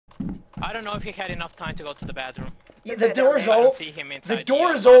I don't know if he had enough time to go to the bathroom. Yeah, the door's open. The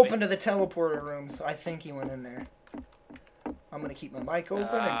door is open to the teleporter room, so I think he went in there. I'm gonna keep my mic open in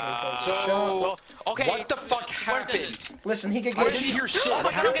case I get shot. Well, okay. What the fuck happened? Listen, he could I get. didn't hear shit. Oh,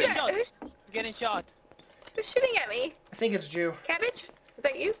 What I'm getting happened? shot. Getting shot. Who's shooting at me? I think it's Jew. Cabbage? Is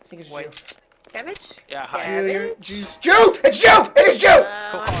that you? I think it's Jew. Wait. Cabbage? Yeah, hi. Jew, you're Jews. Jew! It's Jew! It is Jew!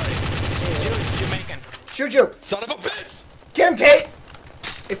 Jamaican. Shoot Jew! Son of a bitch! Get him, Tate!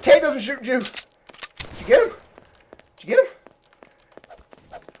 If Tate doesn't shoot Jew, did you get him? Did you get him?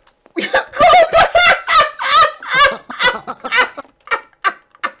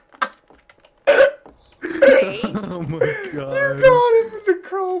 Oh my god. You got him with the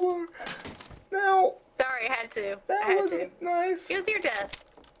crowbar. Now. Sorry, I had to. That was nice. It was your death.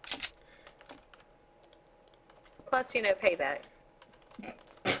 Plus, you know, payback.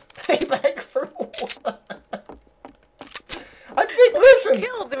 Payback for what? I think, listen,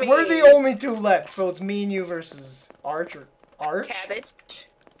 Killed me. we're the only two left, so it's me and you versus Arch or Arch. Cabbage.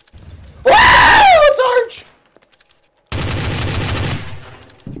 Wow, it's Arch!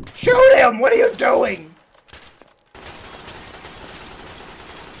 Shoot him! What are you doing?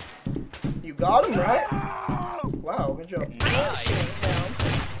 You got him, right? Wow, good job.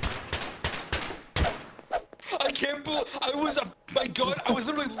 I can't believe my gun. I was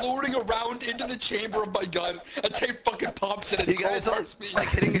literally loading around into the chamber of my gun, and Tape fucking pops it, and You guys are me. like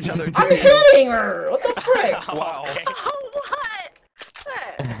hitting each other. I'm hitting her! What the frick? Wow. Oh, what?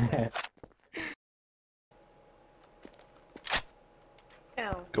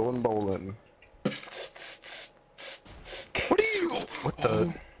 Oh. Going bowling. What are you? What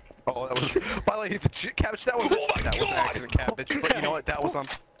the? Oh, that was. By the way, the cabbage. That was. Oh my that was God. accident cabbage. But you know what? That was on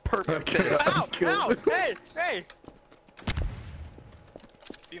purpose. Ow! Ow! Hey! Hey!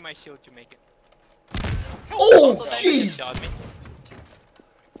 Be my shield to make it. Oh, Also, jeez! shot me.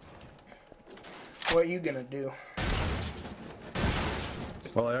 What are you gonna do?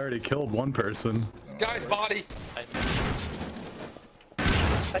 Well, I already killed one person. Guy's body.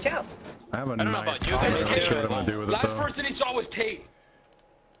 Watch out. I have a don't know knife. about you, I'm but not it's sure what I'm gonna do with it Last though. person he saw was Tate.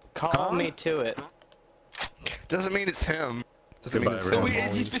 Call me to it. Doesn't mean it's him. Doesn't Goodbye, mean it's everyone.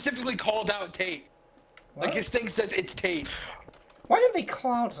 him. He specifically called out Tate. What? Like his thing says it's Tate. Why did they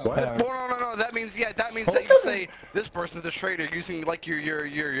cloud him? What? No. That means that means Well, that it you doesn't- say this person's a traitor using like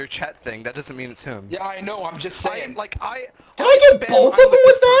your chat thing. That doesn't mean it's him. Yeah, I know. I'm just saying. Did I get both of them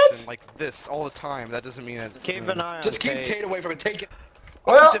with that? Like this all the time. That doesn't mean it's Keep an eye on Just keep Tate. Tate away from it. Take it.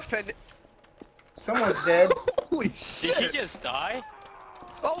 Well, defend. someone's dead. Holy Did shit! he just die?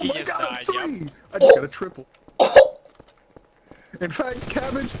 Oh He my just god, died, I'm yep. 3! I just got a triple. Oh, In fact,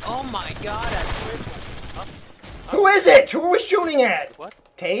 cabbage. Oh my god, I triple. who is it? Who are we shooting at? What?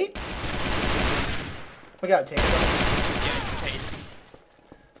 Tate? Look out, Tate. Yeah, it's Tate.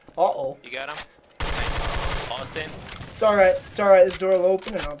 Uh-oh. You got him? Nice. Austin? It's alright. It's alright. This door will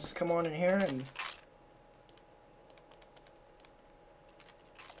open and I'll just come on in here and...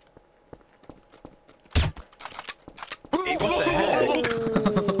 Hey, what the heck?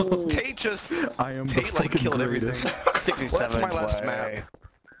 Tate just. I am the Tate like fucking killed greatest. everything. 67 Well, that's my last play.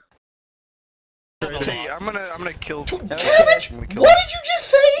 map. Tate, I'm gonna kill. Cabbage? I'm What gonna did kill- you just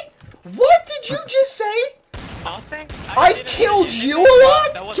say? What did you just say? Nothing? I've killed you a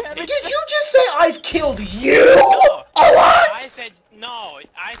lot? That was Did you just say I've killed you a lot? I said no.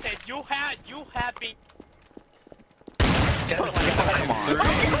 I said you have been. Come on.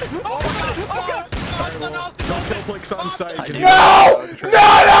 Don't kill Blix on site. No! No,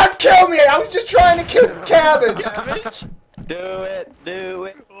 don't kill me! I was just trying to kill Cabbage! Cabbage? Do it, do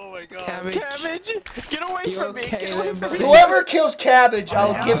it. Oh my god. Cabbage. Cabbage! Get away You from me! okay, Get away from Limbo? me! Whoever kills Cabbage,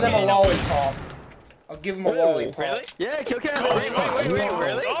 I'll give them a lollipop. I'll give them a lollipop. Really? Yeah, kill Wait, cabbage.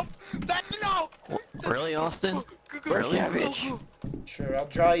 really? Oh, that's no! Really, Austin? Really? Cabbage. Sure, I'll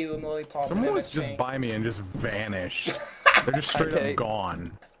draw you a lollipop. Someone and was then just it's by me and just vanished. They're just straight Okay. up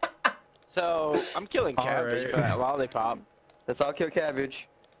gone. So, I'm killing cabbage, Alright. but that lollipop. Let's all kill cabbage.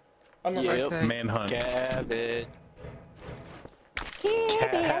 I'm not Yep. okay. Manhunt. Cabbage.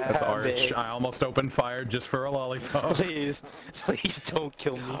 That's Arch. I almost opened fire just for a lollipop. Please, please don't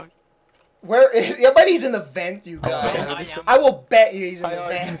kill me. Where is... I bet he's in the vent, you guys. I am. I will bet you he's in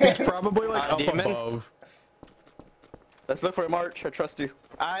the He's vent. probably like up Demon? above. Let's look for him, Arch. I trust you.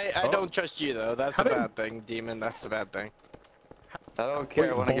 I don't trust you though. That's How the did- bad thing, Demon. That's the bad thing. I don't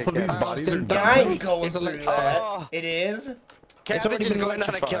care Wait, when I both get of these cabbage. bodies are I done. ain't going It's through like- that. Oh. It is? Cabbage is going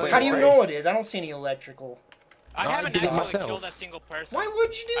on a killing How do you spree. know it is? I don't see any electrical. I I haven't did it actually myself. killed a single person. Why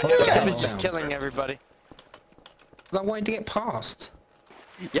would you do I haven't that? Cabbage killed is a killing everybody. I wanted to get past.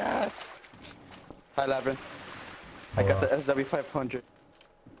 Yeah. Hi, Labyrinth. I got the SW500.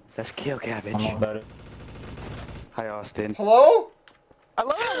 Let's kill Cabbage. I'm not about it. Hi, Austin. Hello? I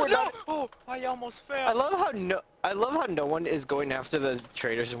love how we're not. Oh, I almost I fell. love how no one is going after the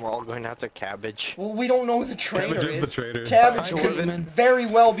traitors and we're all going after Cabbage. Well, we don't know who the traitor Cabbage is. is the traitor. Cabbage Hi, could Jordan. very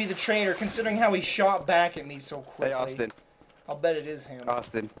well be the traitor, considering how he shot back at me so quickly. Hey, Austin. I'll bet it is him.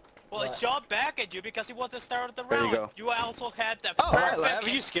 Austin. Well, it What? shot back at you because it was the start of the There you round. go. You also had the Oh, hi, perfect Lav,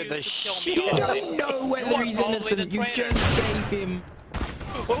 you scared the excuse to shit kill me, out of Austin. me. know whether You are he's totally innocent. the You traitor. just gave him.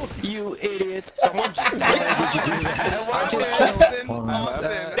 You idiots. Someone just Why would you do that? I just Austin, Oh, no.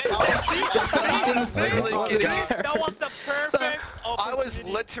 That was the perfect I was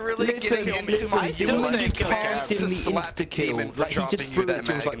opportunity. literally getting Literally, into my you wouldn't demon just passed him the insta kill. Like he just threw it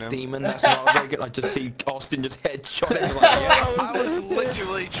to him like demon. That's not very good. Like to see Austin just headshot him. Like, yeah. I was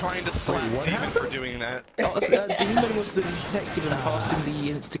literally trying to slap Demon for doing that. Demon was the detective and passed him the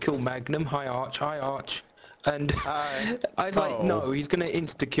insta kill Magnum. Hi Arch. Hi Arch. And I was like, no, he's gonna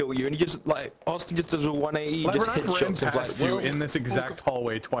insta kill you, and he just like Austin just does a 180, he just I've ran headshots him past like, you well, in this exact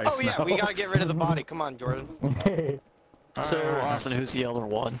hallway twice Oh yeah, now. we gotta get rid of the body. Come on, Jordan. So, Austin, who's the elder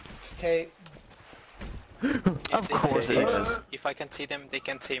one? It's Tate. Of course it is. If I can see them, they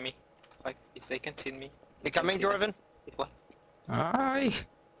can see me. If they can see me. You coming, Jordan? aye.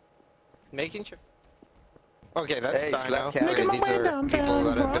 Making sure. Okay, that's Hey, Dino. slap Okay, Cabbage. these are people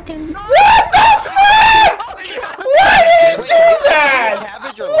that have been... What the fuck? Why did you do that?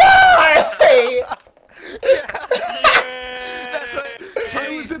 Cabbage or Why?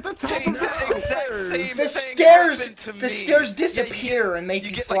 I was at the top of the stairs. The stairs disappear and make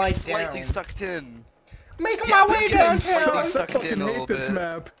you get slide like slightly down. sucked in. Making Yeah, my way you're getting slightly downtown. I sucked in fucking a hate little this bit.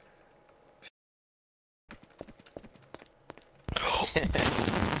 map.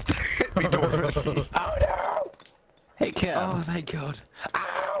 Oh no! Hey, Kev. Oh thank God.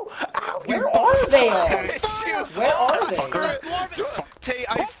 Ow! Ow! Where are they all? Shoot. Where are they? Tay,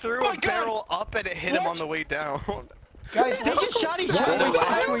 I threw a barrel up and it hit him on the way down. Guys, They just shot each Why other. would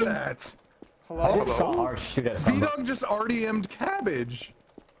you do that? I hello? just saw Arch shoot at someone. V-Dog just RDM'd Cabbage.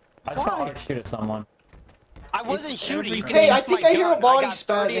 I saw Arch shoot at someone. I wasn't shooting. You Hey, can I use think my I hear a gun. body got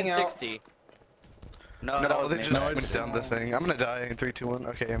 30 spazzing and out. 60. No, they just No, I went just- down the thing. I'm gonna die in 3, 2, 1.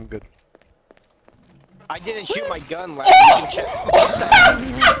 Okay, I'm good. I didn't shoot my gun last. You can check.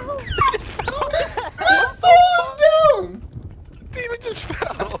 Fall down! Demon just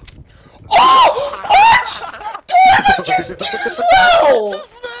fell. Oh! Arch! Dorman just did as well!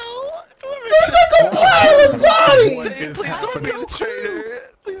 There's like a pile of bodies! What is Please don't be happening? the traitor.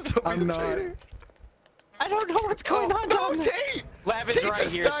 Please don't be I'm the not. traitor. I don't know what's going on. No, Tate! Lav is Tate right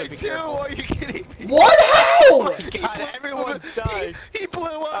just here, so died be too. careful. Are you kidding me? What? How? God, everyone died. He blew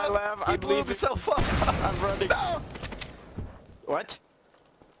up. Lav, He I'm blew leaving. himself up. I'm running. No. What?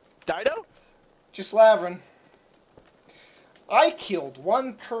 Dido? Just Lavrin. I killed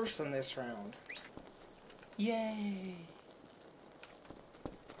one person this round. Yay.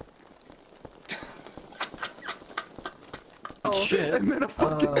 Oh shit. And then a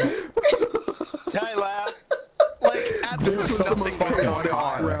fucking... Hi, Lav. Like, This absolutely was the most nothing chaotic going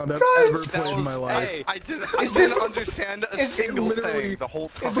on. round I've Guys! ever played in my life. Hey, I didn't this- understand a is it single literally- thing the whole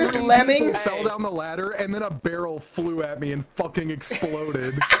time. Is this Fucking Lemmings? people fell down the ladder, and then a barrel flew at me and fucking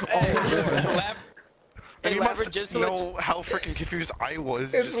exploded. Lav. And Hey, you Lav, must just to know how freaking confused I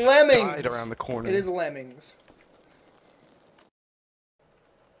was. It's just Lemmings. died around the corner. It is Lemmings.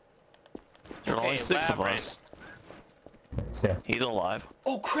 There are only Okay, 6 of Lavrin. us. Yeah. He's alive.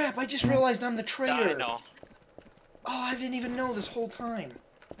 Oh crap, I just realized I'm the traitor. Dino. Oh, I didn't even know this whole time.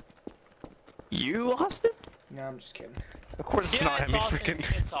 You, Austin? No, I'm just kidding. Of course it's Yeah, not it's him. Austin. He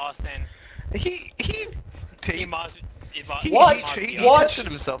freaking. It's Austin. He. He Tate. must. He, Watch- he watch- tested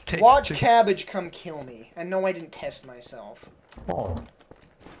himself. Tate. Watch Cabbage come kill me. And no, I didn't test myself. Oh.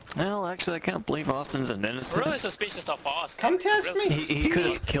 Well, actually, I can't believe Austin's an innocent. Really suspicious of Austin. Come test me. He could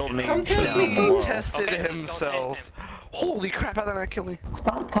have killed me. Come test down me, below. fool. He tested Okay, let's go himself. test him. Holy crap! How did that kill me?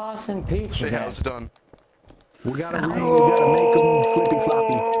 Stop tossing pizza. Shit, how it's done. We gotta make them flippy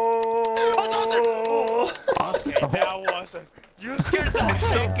floppy. Austin? Okay, that wasn't. You scared the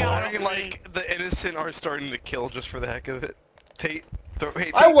shit out of me. Like the innocent are starting to kill just for the heck of it. Tate,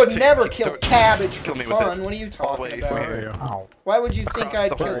 hey, I would Tate, never Tate, kill throw- Cabbage for kill me with fun. this. What are you All the way talking from about? here. Ow. Why would you think Across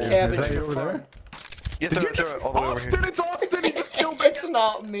I'd the kill hole. Cabbage Is that for over fun? there? Yeah, Did throw you it just... all the way over Austin, here. it's Austin! He just killed me! It's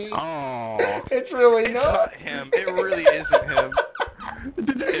not me. Oh, It's really it's not. not him. It really isn't him.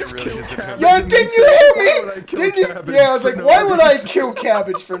 Did you just really kill isn't him. Cabbage? Yeah, and didn't then you say, hear "Why would I me? kill Didn't you? Cabbage Yeah, I was for like, no why would I reason?" kill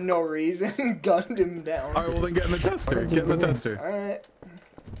Cabbage for no reason? Gunned him down. Alright, well then get in the tester. Get in the tester. Alright.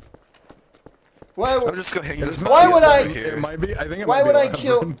 Why I'm would, just gonna hang this. Why would I- over It Here. might be. I think it why might would be I Lavrin.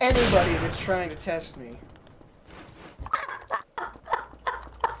 kill anybody that's trying to test me?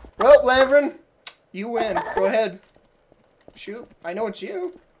 Well, Lavrin, you win. Go ahead. Shoot. I know it's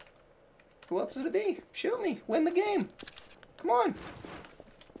you. Who else is it be? Shoot me. Win the game. Come on.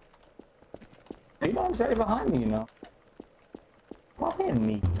 V-Dog's right behind me, you know. Why hit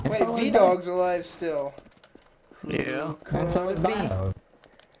me? And Wait, so is V-Dog's alive still. Yeah. And so is Could it be? Dino.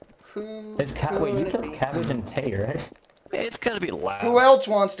 Who Wait, you could it killed be? Cabbage and Tay, right? It's gotta be loud. Who else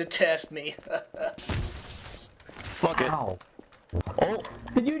wants to test me? Fuck it. Ow. Oh,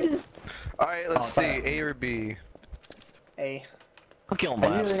 did you just... Alright, let's see. A or B? A. I'm killing Are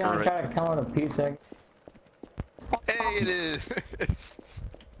you labs. really gonna Screw try it. to come with a pizza? A it is.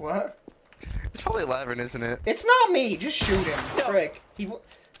 What? It's probably Lavrin, isn't it? It's not me. Just shoot him. Frick. He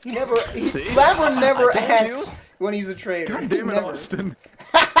never. See? Lavrin never I told you. acts when he's the traitor. God He damn it, never. Austin.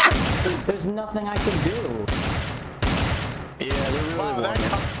 There's nothing I can do. Yeah, there really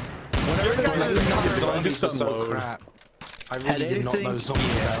wasn't. Whenever the guys- zombies just are so unload. crap. I Had really did not know anything- zombies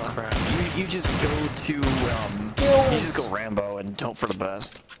were that yeah. crap. You just go to, you just go Rambo and hope for the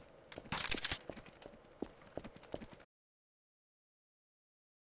best.